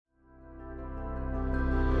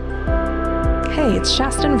Hey, it's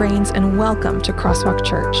Shaston Rains, and welcome to Crosswalk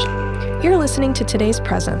Church. You're listening to Today's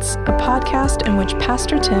Presence, a podcast in which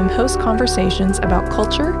Pastor Tim hosts conversations about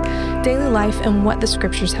culture, daily life, and what the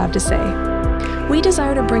scriptures have to say. We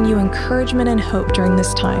desire to bring you encouragement and hope during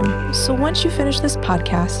this time, so once you finish this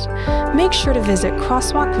podcast, make sure to visit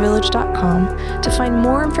crosswalkvillage.com to find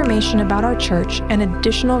more information about our church and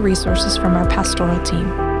additional resources from our pastoral team.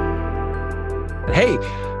 Hey,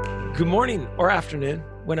 good morning or afternoon,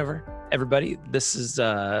 whenever. Everybody, this is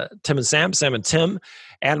Tim and Sam and Tim,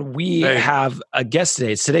 and we have a guest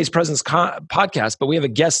today. It's Today's Presence podcast, but we have a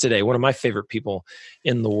guest today, one of my favorite people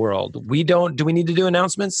in the world. Do we need to do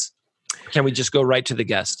announcements? Can we just go right to the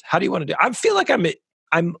guest? How do you want to do it? I feel like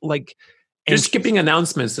I'm like... You're skipping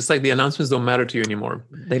announcements. It's like the announcements don't matter to you anymore.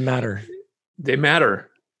 They matter. They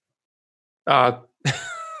matter.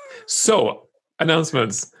 So,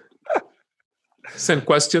 announcements. Send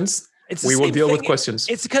questions. We will deal with questions.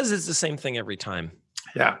 It's because it's the same thing every time.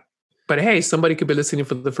 Yeah. But hey, somebody could be listening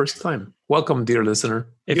for the first time. Welcome, dear listener.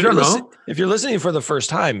 If you're listening for the first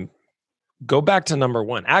time, go back to number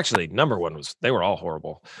one. Actually, number one they were all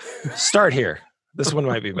horrible. Start here. This one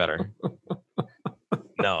might be better.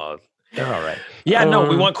 No, they're all right. Yeah, no,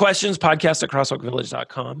 we want questions. Podcast at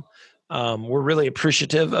crosswalkvillage.com. We're really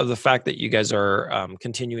appreciative of the fact that you guys are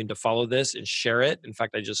continuing to follow this and share it. In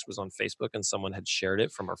fact, I just was on Facebook and someone had shared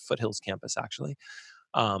it from our Foothills campus, actually,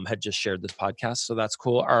 had just shared this podcast. So that's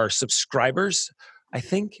cool. Our subscribers, I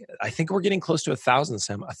think we're getting close to 1,000,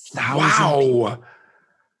 Sam. 1,000. Wow. People.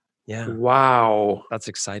 Yeah. Wow. That's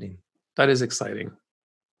exciting. That is exciting.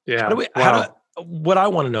 Yeah. What I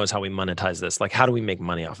want to know is how we monetize this. Like, how do we make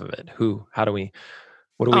money off of it? What do we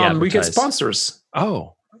advertise? We get sponsors.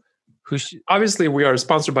 Oh. Obviously, we are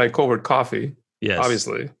sponsored by Covert Coffee. Yes.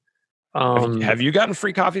 Obviously. Have you gotten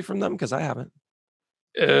free coffee from them? Because I haven't.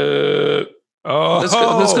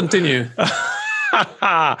 Let's continue.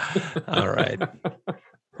 All right,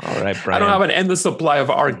 Brian. I don't have an endless supply of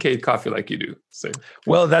arcade coffee like you do. So.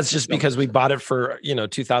 Well, that's just because we bought it for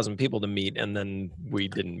 2,000 people to meet, and then we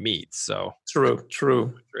didn't meet. So true.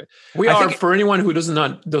 For anyone who does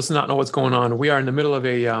not know what's going on, we are in the middle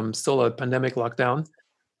of still a pandemic lockdown.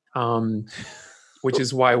 Which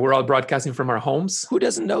is why we're all broadcasting from our homes. Who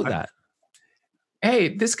doesn't know that? Hey,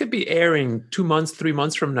 this could be airing 2 months, 3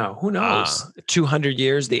 months from now. Who knows? 200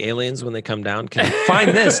 years, the aliens, when they come down, can find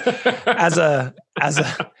this as an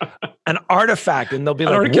artifact, and they'll be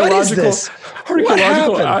like, "What is this?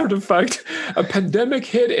 Archaeological artifact. A pandemic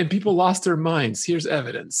hit, and people lost their minds. Here's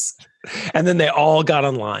evidence." And then they all got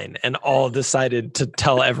online and all decided to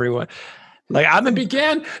tell everyone. Like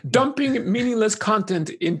began dumping meaningless content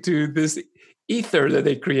into this ether that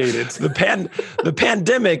they created. The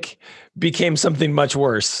pandemic became something much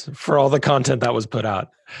worse for all the content that was put out.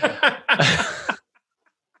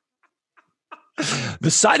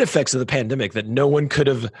 The side effects of the pandemic that no one could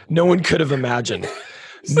have imagined.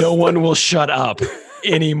 No one will shut up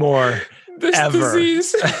anymore. This ever.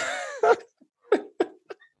 Disease.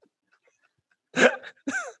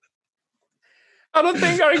 I don't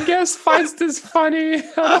think our guest finds this funny.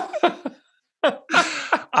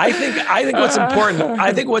 I think what's important.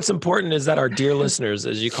 I think what's important is that our dear listeners,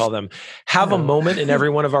 as you call them, have a moment in every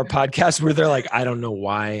one of our podcasts where they're like, "I don't know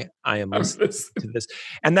why I am listening to this,"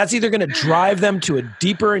 and that's either going to drive them to a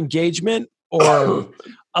deeper engagement or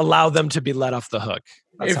allow them to be let off the hook.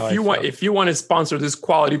 If you want to sponsor this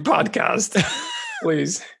quality podcast,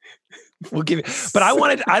 please, we'll give you. But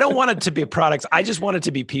I don't want it to be a product. I just want it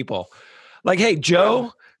to be people. Like, hey,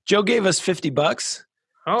 Joe gave us $50.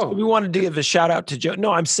 So we wanted to give a shout out to Joe. No,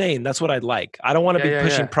 I'm saying that's what I'd like. I don't want to be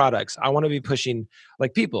pushing products. I want to be pushing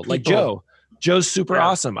like people. Like Joe. Joe's super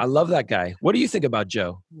awesome. I love that guy. What do you think about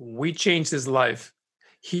Joe? We changed his life.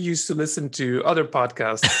 He used to listen to other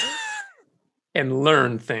podcasts and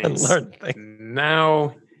learn things.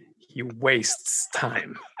 Now he wastes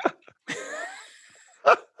time.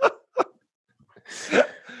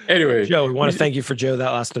 Anyway, Joe, we want to thank you for Joe. That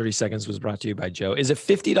last 30 seconds was brought to you by Joe. Is it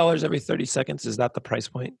 $50 every 30 seconds? Is that the price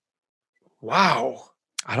point? Wow.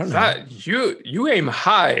 I don't know. You aim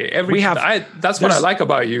high. That's what I like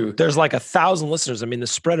about you. There's like 1,000 listeners. I mean, the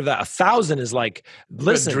spread of that, 1,000 is like,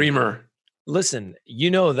 listen, dreamer. Listen,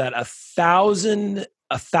 you know that 1,000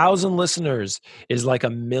 listeners is like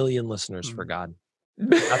 1 million listeners for God.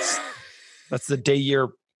 That's the day year.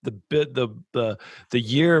 The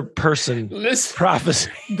year person prophecy.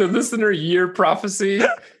 The listener year prophecy.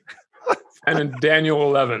 And in Daniel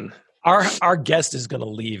 11. Our guest is going to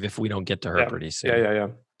leave if we don't get to her pretty soon. Yeah.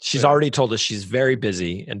 She's already told us she's very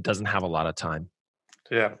busy and doesn't have a lot of time.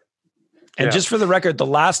 Yeah. And just for the record, the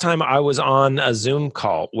last time I was on a Zoom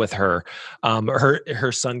call with her,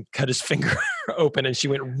 her son cut his finger open and she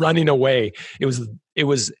went running away. It was,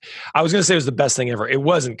 I was going to say it was the best thing ever. It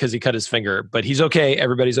wasn't because he cut his finger, but he's okay.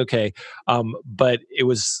 Everybody's okay. But it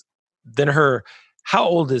was then how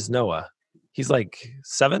old is Noah? He's like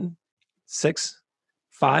 7, 6,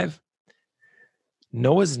 5.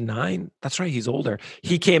 Noah's 9. That's right. He's older.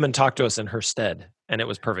 He came and talked to us in her stead and it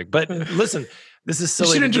was perfect. But listen, this is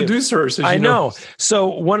silly. You should introduce her. So I know.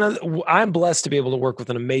 So I'm blessed to be able to work with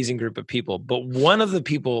an amazing group of people, but one of the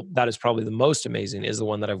people that is probably the most amazing is the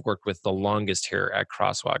one that I've worked with the longest here at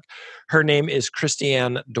Crosswalk. Her name is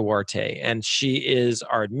Christiane Duarte, and she is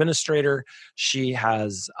our administrator. She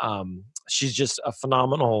has, she's just a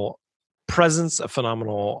phenomenal presence, a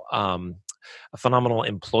phenomenal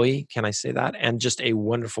employee. Can I say that? And just a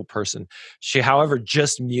wonderful person. She, however,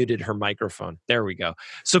 just muted her microphone. There we go.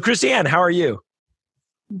 So Christiane, how are you?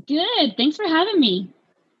 Good. Thanks for having me.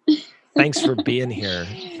 Thanks for being here.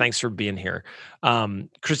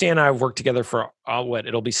 Christiane and I have worked together for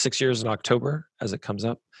it'll be 6 years in October as it comes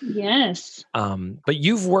up. Yes. But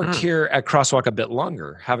you've worked here at Crosswalk a bit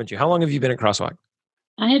longer, haven't you? How long have you been at Crosswalk?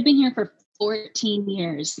 I have been here for 14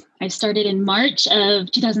 years. I started in March of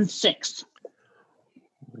 2006.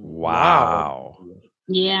 Wow.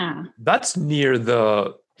 Yeah. That's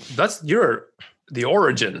the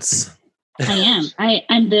origins. I am.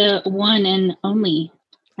 I'm the one and only.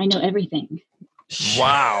 I know everything.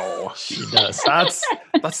 Wow. She does. That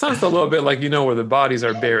sounds a little bit like, where the bodies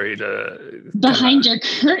are buried. Behind your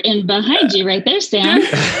curtain, behind you right there, Sam.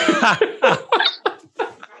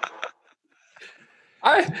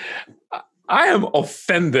 I am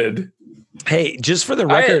offended. Hey, just for the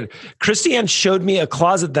record, Christiane showed me a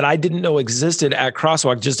closet that I didn't know existed at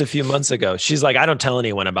Crosswalk just a few months ago. She's like, I don't tell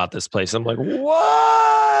anyone about this place. I'm like,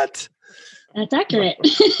 what? That's accurate.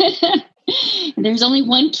 There's only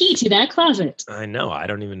one key to that closet. I know. I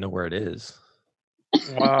don't even know where it is.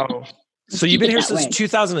 Wow. So you've been here since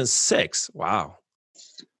 2006. Wow.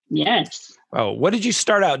 Yes. Oh, what did you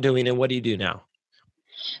start out doing and what do you do now?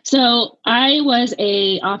 So I was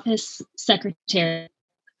a office secretary,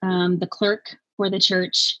 the clerk for the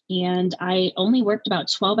church, and I only worked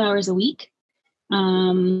about 12 hours a week,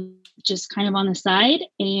 just kind of on the side,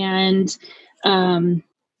 and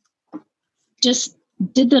just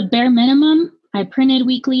did the bare minimum. I printed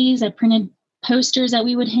weeklies, I printed posters that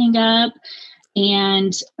we would hang up,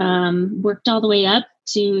 and worked all the way up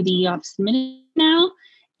to the office administrator now,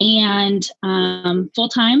 and full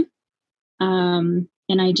time.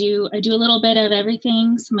 And I do a little bit of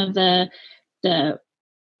everything. Some of the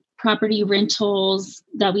property rentals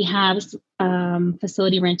that we have,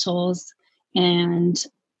 facility rentals, and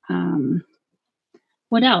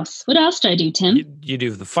what else? What else do I do, Tim? You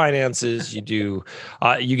do the finances. You do.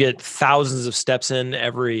 You get thousands of steps in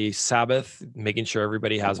every Sabbath, making sure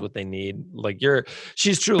everybody has what they need.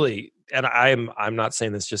 She's truly, and I'm not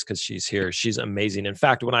saying this just because she's here. She's amazing. In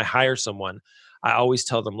fact, when I hire someone, I always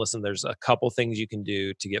tell them, listen, there's a couple things you can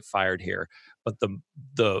do to get fired here. But the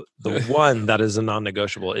one that is a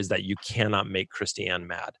non-negotiable is that you cannot make Christiane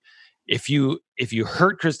mad. If you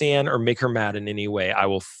hurt Christiane or make her mad in any way, I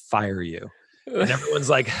will fire you. And everyone's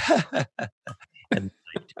like, and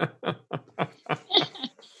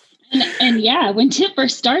yeah, when Tim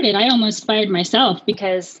first started, I almost fired myself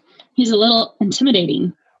because he's a little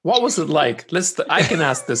intimidating. What was it like? I can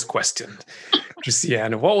ask this question,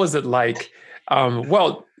 Christiane. What was it like?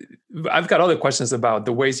 Well, I've got other questions about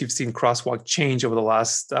the ways you've seen Crosswalk change over the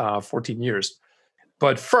last 14 years.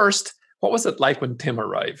 But first, what was it like when Tim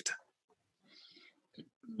arrived?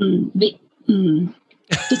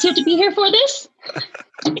 Does he have to be here for this?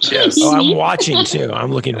 Yes. Oh, I'm watching too.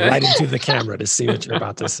 I'm looking right into the camera to see what you're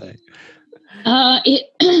about to say.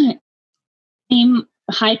 It became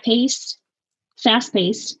high-paced,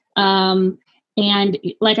 fast-paced, and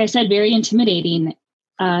like I said, very intimidating.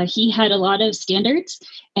 He had a lot of standards,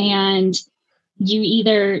 and you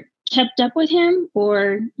either kept up with him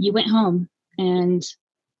or you went home. And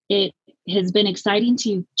it has been exciting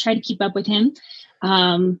to try to keep up with him.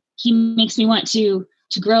 He makes me want to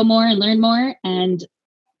grow more and learn more. And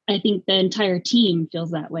I think the entire team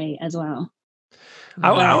feels that way as well.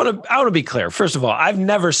 I want to be clear. First of all, I've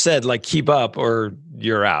never said keep up or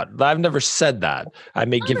you're out. I've never said that. I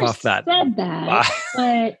may give off that. Said that,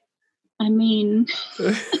 but I mean.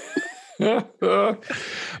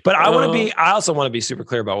 But I also want to be super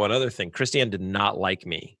clear about one other thing. Christiane did not like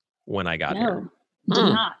me when I got here.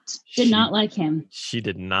 Did not like him. She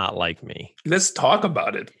did not like me. Let's talk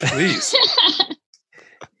about it, please.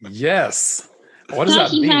 Yes. What does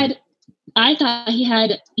that mean? I thought he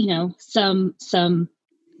had, some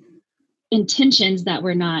intentions that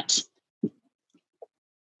were not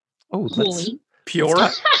holy. Pure.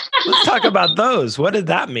 Let's talk about those. What did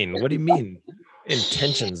that mean? What do you mean?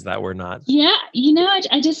 Intentions that were not. Yeah,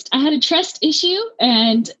 I had a trust issue,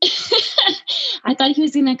 and I thought he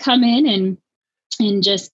was going to come in and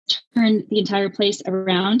just turn the entire place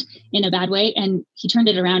around in a bad way, and he turned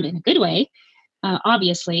it around in a good way,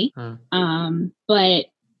 obviously. But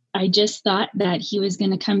I just thought that he was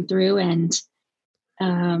going to come through, and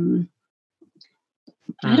I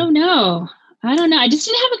don't know. I just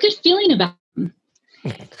didn't have a good feeling about him.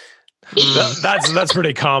 That's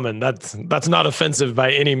pretty common. That's not offensive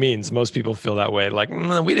by any means. Most people feel that way. Like,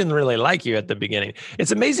 we didn't really like you at the beginning.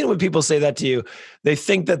 It's amazing when people say that to you. They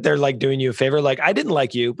think that they're like doing you a favor. Like, I didn't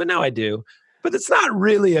like you, but now I do. But it's not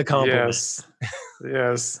really a compliment.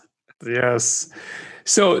 Yes.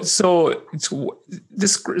 So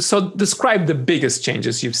describe the biggest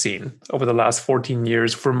changes you've seen over the last 14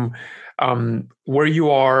 years from where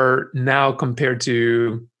you are now compared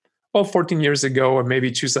to 14 years ago, or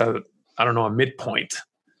maybe choose a midpoint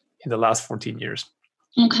in the last 14 years.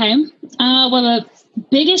 Okay. Well, the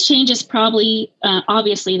biggest change is probably,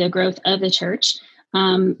 obviously, the growth of the church,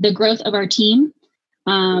 the growth of our team,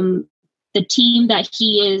 the team that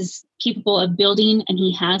he is capable of building and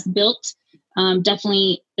he has built,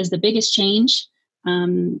 definitely is the biggest change.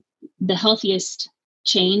 The healthiest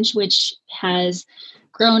change, which has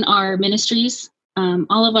grown our ministries,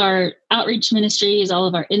 all of our outreach ministries, all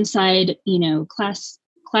of our inside, class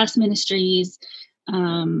ministries,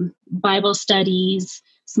 Bible studies,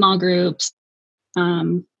 small groups,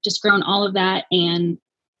 just grown all of that, and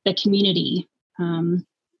the community, the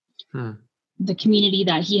community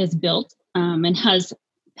that he has built, and has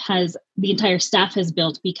the entire staff has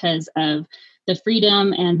built because of the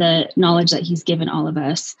freedom and the knowledge that he's given all of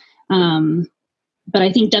us. But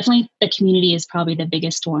I think definitely the community is probably the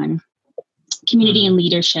biggest one. Community and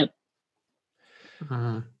leadership.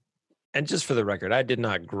 And just for the record, I did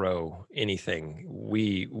not grow anything.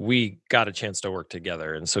 We got a chance to work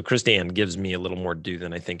together. And so Christiane gives me a little more due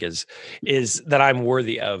than I think is that I'm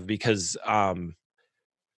worthy of, because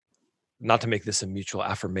not to make this a mutual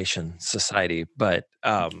affirmation society, but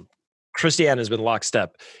Christiane has been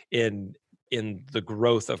lockstep in the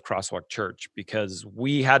growth of Crosswalk Church, because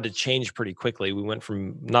we had to change pretty quickly. We went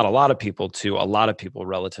from not a lot of people to a lot of people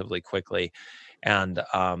relatively quickly. And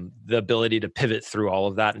the ability to pivot through all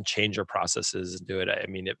of that and change our processes and do it. I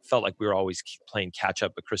mean, it felt like we were always playing catch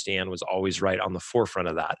up, but Christiane was always right on the forefront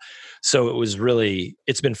of that. So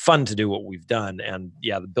it's been fun to do what we've done. And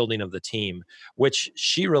yeah, the building of the team, which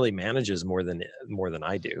she really manages more than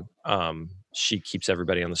I do. She keeps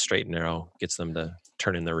everybody on the straight and narrow, gets them to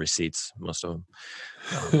turn in their receipts. Most of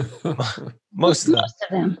them. Most of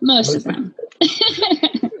them. Most of them.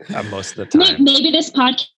 Most of the time. Maybe this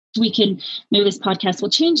podcast will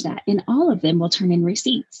change that, and all of them will turn in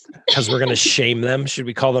receipts. Because we're going to shame them. Should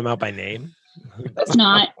we call them out by name? It's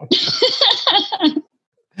not.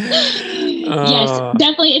 Yes,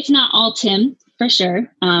 definitely. It's not all Tim, for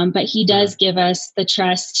sure. But he does give us the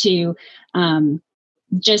trust to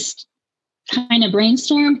just kind of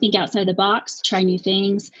brainstorm, think outside the box, try new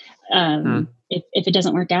things. If it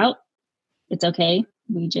doesn't work out, it's okay.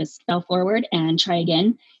 We just fell forward and try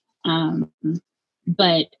again.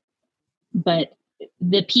 But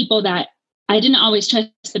the people that I didn't always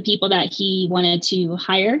trust, the people that he wanted to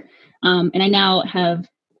hire. And I now have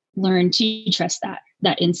learned to trust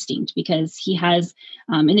that instinct, because he has,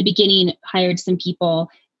 in the beginning, hired some people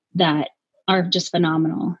that are just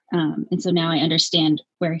phenomenal. And so now I understand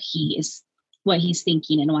where he is, what he's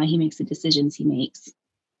thinking, and why he makes the decisions he makes.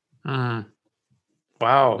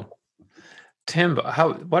 Wow. Tim,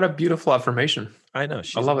 what a beautiful affirmation. I know.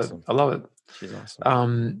 I love it. I love it. She's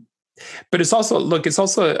awesome. But it's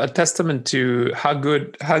also a testament to how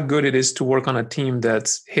good it is to work on a team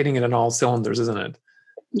that's hitting it on all cylinders, isn't it?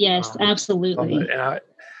 Yes, absolutely. And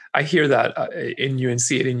I hear that in you and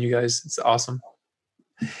see it in you guys. It's awesome.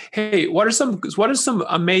 Hey, what are some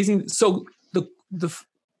amazing, so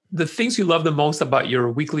the things you love the most about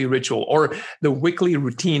your weekly ritual or the weekly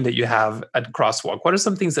routine that you have at Crosswalk? What are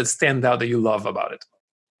some things that stand out that you love about it?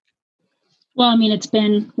 Well, I mean, it's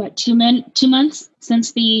been, 2 months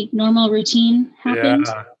since the normal routine happened.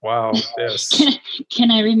 Yeah. Wow. Yes.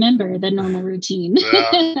 Can I remember the normal routine?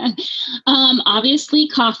 Yeah. Obviously,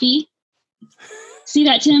 coffee. See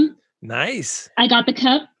that, Tim? Nice. I got the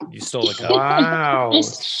cup. You stole a cup. Wow. I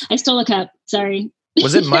stole a cup. Sorry.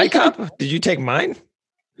 Was it my cup? Did you take mine?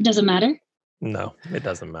 Doesn't matter. No, it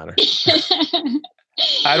doesn't matter.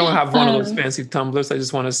 I don't have one of those fancy tumblers. I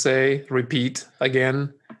just want to say, repeat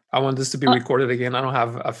again. I want this to be recorded again. I don't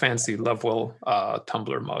have a fancy Lovewell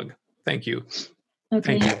tumbler mug. Thank you.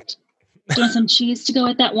 Okay. Thank you. Do you want some cheese to go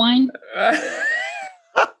with that wine?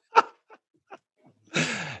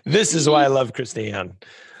 This is why I love Christiane.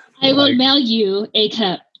 I will mail you a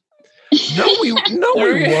cup. No, we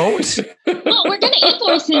won't. Well, we're going to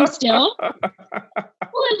invoice him still.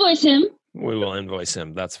 We'll invoice him. We will invoice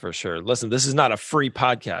him. That's for sure. Listen, this is not a free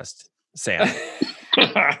podcast, Sam.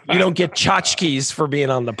 You don't get tchotchkes for being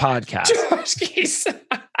on the podcast. Tchotchkes.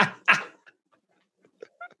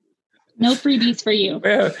 No freebies for you.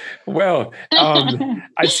 Well,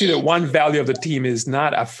 I see that one value of the team is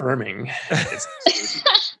not affirming. It's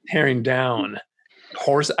tearing down.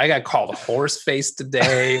 I got called horse face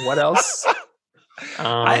today. What else?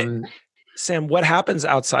 Sam, what happens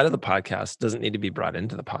outside of the podcast doesn't need to be brought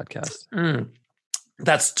into the podcast.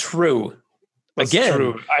 That's true. Again,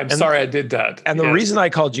 true. I'm sorry I did that. And the reason I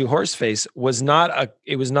called you horseface was not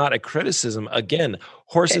a criticism. Again,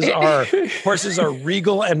 horses are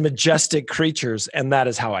regal and majestic creatures, and that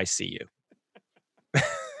is how I see you.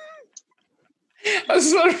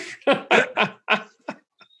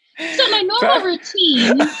 So my normal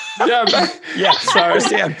routine. Yeah. Sorry,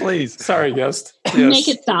 Sam, please. Sorry, guest. Yes. Make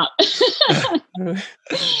it stop.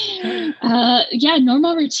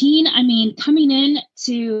 Normal routine. I mean, coming in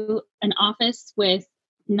to an office with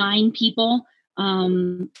 9 people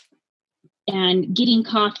and getting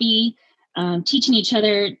coffee, teaching each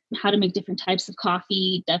other how to make different types of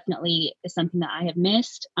coffee definitely is something that I have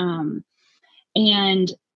missed.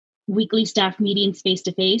 And weekly staff meetings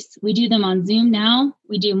face-to-face. We do them on Zoom now.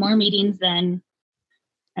 We do more meetings than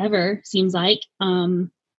ever, seems like.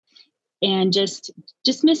 And just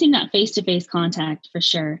missing that face-to-face contact for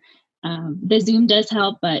sure. The Zoom does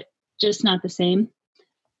help, but just not the same.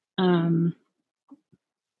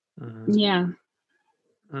 Yeah.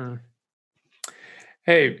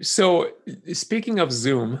 Hey, so speaking of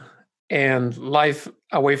Zoom and life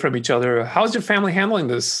away from each other, how's your family handling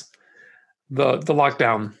this, the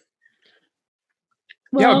lockdown?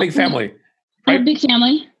 Well, you have a big family, right? I have a big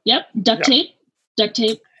family. Yep. Duct tape.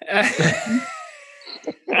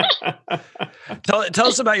 Tell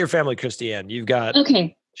us about your family, Christiane. You've got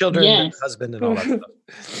children, and husband, and all that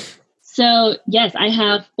stuff. So, yes, I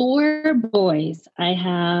have 4 boys. I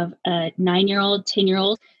have a 9-year-old,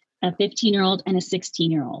 10-year-old, a 15-year-old, and a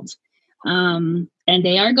 16-year-old. And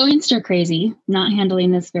they are going stir crazy, not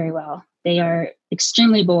handling this very well. They are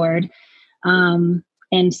extremely bored. And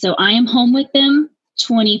so I am home with them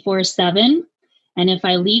 24/7. And if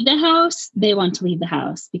I leave the house, they want to leave the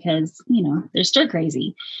house because, they're stir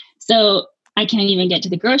crazy. So I can't even get to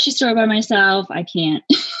the grocery store by myself. I can't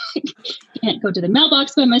go to the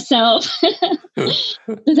mailbox by myself. So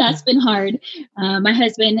that's been hard. My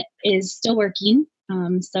husband is still working.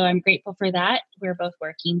 So I'm grateful for that. We're both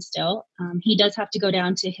working still. He does have to go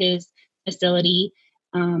down to his facility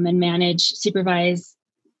and supervise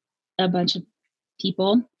a bunch of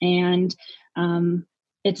people. And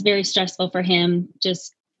it's very stressful for him,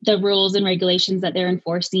 just the rules and regulations that they're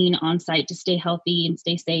enforcing on site to stay healthy and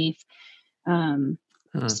stay safe.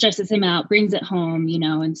 Stresses him out, brings it home,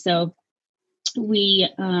 and so we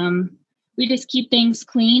just keep things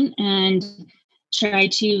clean and try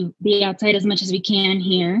to be outside as much as we can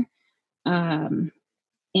here. And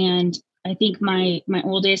I think my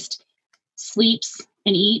oldest sleeps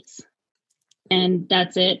and eats, and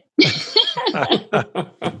that's it.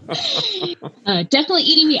 Definitely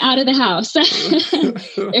eating me out of the house.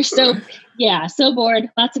 They're so bored.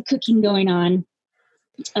 Lots of cooking going on.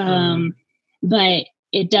 But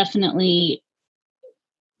it definitely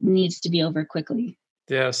needs to be over quickly.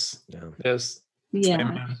 Yes. Yes. Yeah.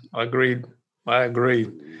 Amen. I agree.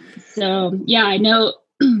 So I know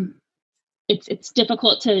it's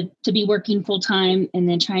difficult to be working full time and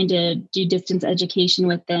then trying to do distance education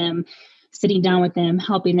with them, sitting down with them,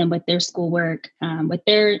 helping them with their schoolwork, with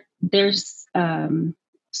their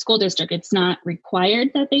school district. It's not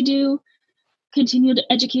required that they do continued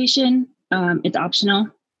education. It's optional.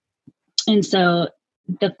 And so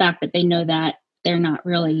the fact that they know that, they're not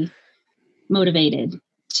really motivated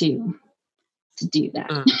to do that,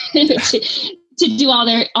 to do all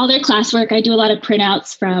their classwork. I do a lot of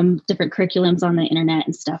printouts from different curriculums on the internet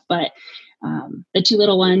and stuff, but the 2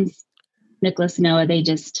 little ones, Nicholas and Noah, they're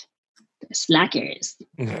slackers.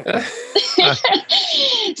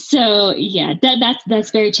 So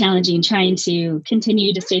that's very challenging, trying to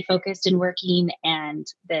continue to stay focused and working, and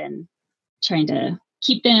then trying to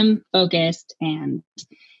keep them focused. And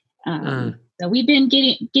so we've been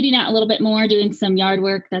getting out a little bit more, doing some yard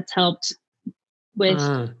work that's helped with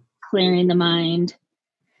clearing the mind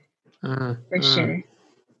for sure.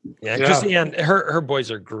 Yeah, Christiane, her boys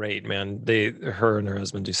are great, man. Her and her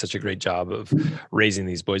husband do such a great job of raising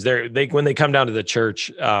these boys. They when they come down to the church,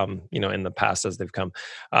 in the past as they've come,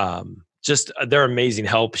 they're amazing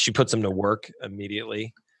help. She puts them to work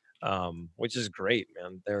immediately. which is great,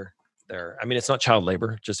 man. I mean, it's not child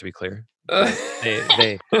labor, just to be clear.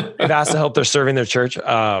 They've asked to help. They're serving their church.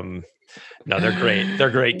 No, they're great. They're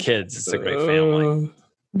great kids. It's a great family.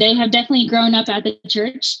 They have definitely grown up at the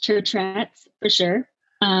church rats for sure.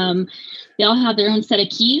 They all have their own set of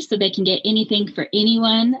keys, so they can get anything for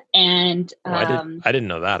anyone. And I didn't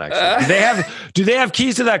know that actually. Do they have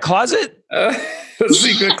keys to that closet?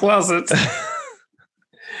 Secret closet.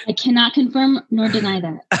 I cannot confirm nor deny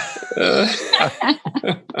that.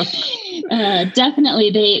 Definitely,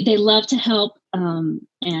 they love to help,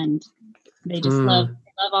 and they just love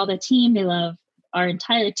all the team. They love our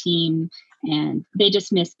entire team, and they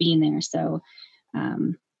just miss being there. So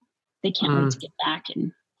they can't wait to get back.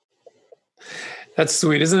 And that's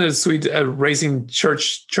sweet, isn't it? Sweet raising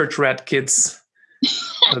church rat kids.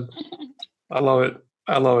 I love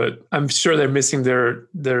it. I'm sure they're missing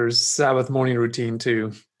their Sabbath morning routine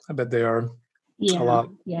too. I bet they are. Yeah, a lot.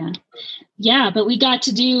 Yeah. But we got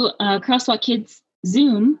to do Crosswalk Kids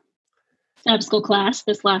Zoom Sabbath school class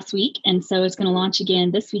this last week, and so it's going to launch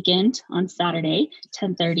again this weekend on Saturday,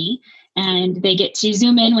 10:30, and they get to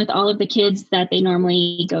Zoom in with all of the kids that they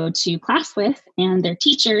normally go to class with and their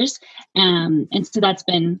teachers, and so that's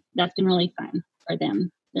been really fun for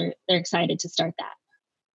them. They're excited to start that.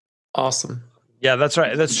 Awesome. Yeah, that's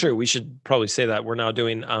right. That's true. We should probably say that we're now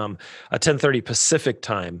doing a 10:30 Pacific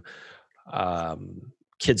time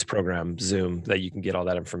kids program Zoom that you can get all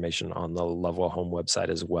that information on the Lovewell Home website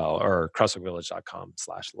as well, or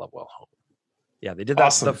crosswalkvillage.com/lovewellhome. Yeah, they did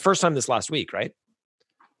that the first time this last week, right?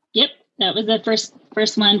 Yep, that was the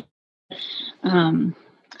first one,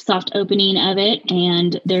 soft opening of it,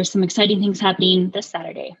 and there's some exciting things happening this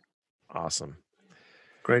Saturday. Awesome.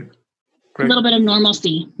 Great. A little bit of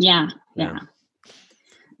normalcy. Yeah.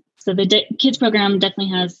 So the kids program definitely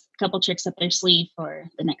has a couple tricks up their sleeve for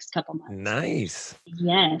the next couple months. Nice.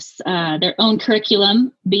 Yes. Their own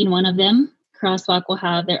curriculum being one of them. Crosswalk will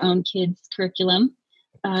have their own kids curriculum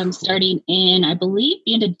starting in, I believe,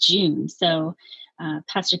 the end of June. So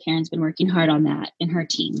Pastor Karen's been working hard on that in her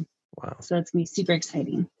team. Wow. So it's going to be super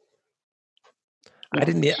exciting. I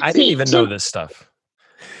didn't even know this stuff.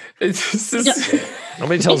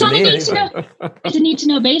 Nobody tells me anything. It's a need to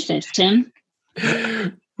know basis, Tim.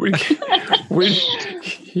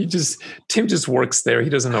 Tim just works there. He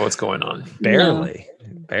doesn't know what's going on. Barely.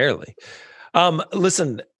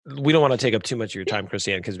 Listen, we don't want to take up too much of your time,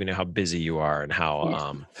 Christiane, because we know how busy you are and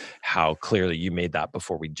how clearly you made that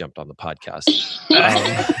before we jumped on the podcast.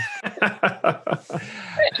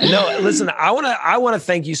 No, listen, I want to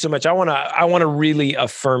thank you so much. I want to really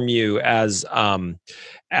affirm you as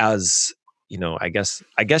you know, I guess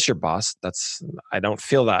your boss. I don't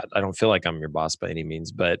feel like I'm your boss by any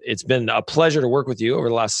means, but it's been a pleasure to work with you over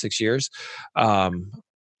the last 6 years.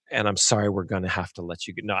 And I'm sorry, we're going to have to let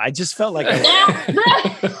you go. No, I just felt like it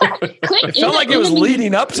felt like it was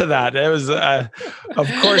leading up to that. It was, of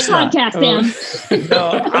course, not. Podcast,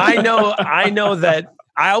 no, I know that.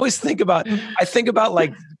 I think about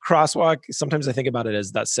like Crosswalk. Sometimes I think about it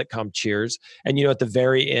as that sitcom Cheers. And, you know, at the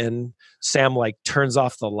very end, Sam like turns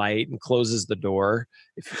off the light and closes the door.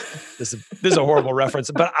 This is a horrible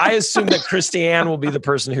reference, but I assume that Christiane will be the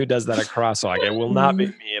person who does that at Crosswalk. It will not be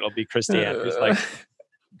me. It'll be Christiane who's like,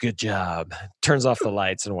 good job, turns off the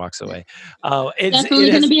lights and walks away. It's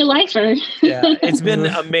definitely going to be a lifer. Yeah, it's been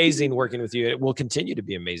amazing working with you. It will continue to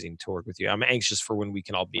be amazing to work with you. I'm anxious for when we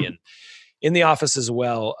can all be in the office as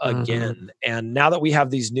well again. Mm-hmm. And now that we have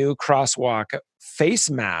these new Crosswalk face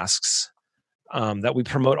masks that we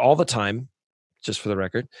promote all the time, just for the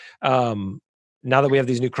record, now that we have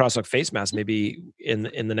these new Crosswalk face masks, maybe in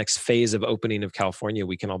the next phase of opening of California,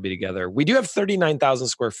 we can all be together. We do have 39,000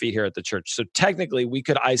 square feet here at the church. So technically we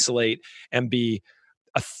could isolate and be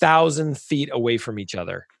 1,000 feet away from each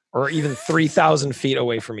other, or even 3,000 feet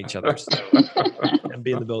away from each other, and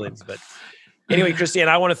be in the buildings. But anyway, Christiane,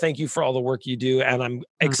 I want to thank you for all the work you do. And I'm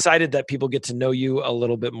excited that people get to know you a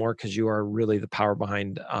little bit more, because you are really the power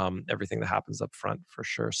behind everything that happens up front, for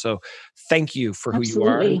sure. So thank you for who you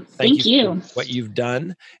are. Thank you for what you've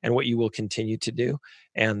done and what you will continue to do.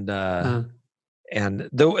 And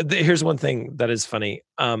here's one thing that is funny.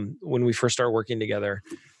 When we first started working together,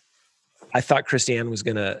 I thought Christiane was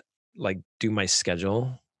going to like do my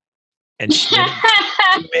schedule. And she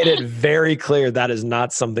made it very clear that is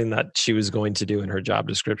not something that she was going to do in her job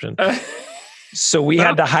description. So we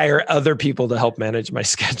had to hire other people to help manage my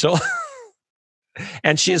schedule.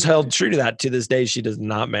 And she has held true to that to this day. She does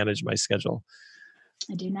not manage my schedule.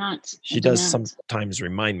 I do not. She does sometimes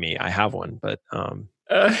remind me I have one, but no,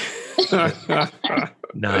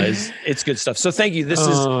 it's good stuff. So thank you. This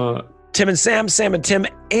is Tim and Sam, Sam and Tim,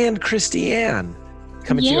 and Christiane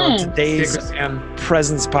coming to you on today's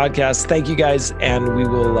Presence podcast. Thank you guys, and we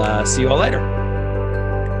will see you all later.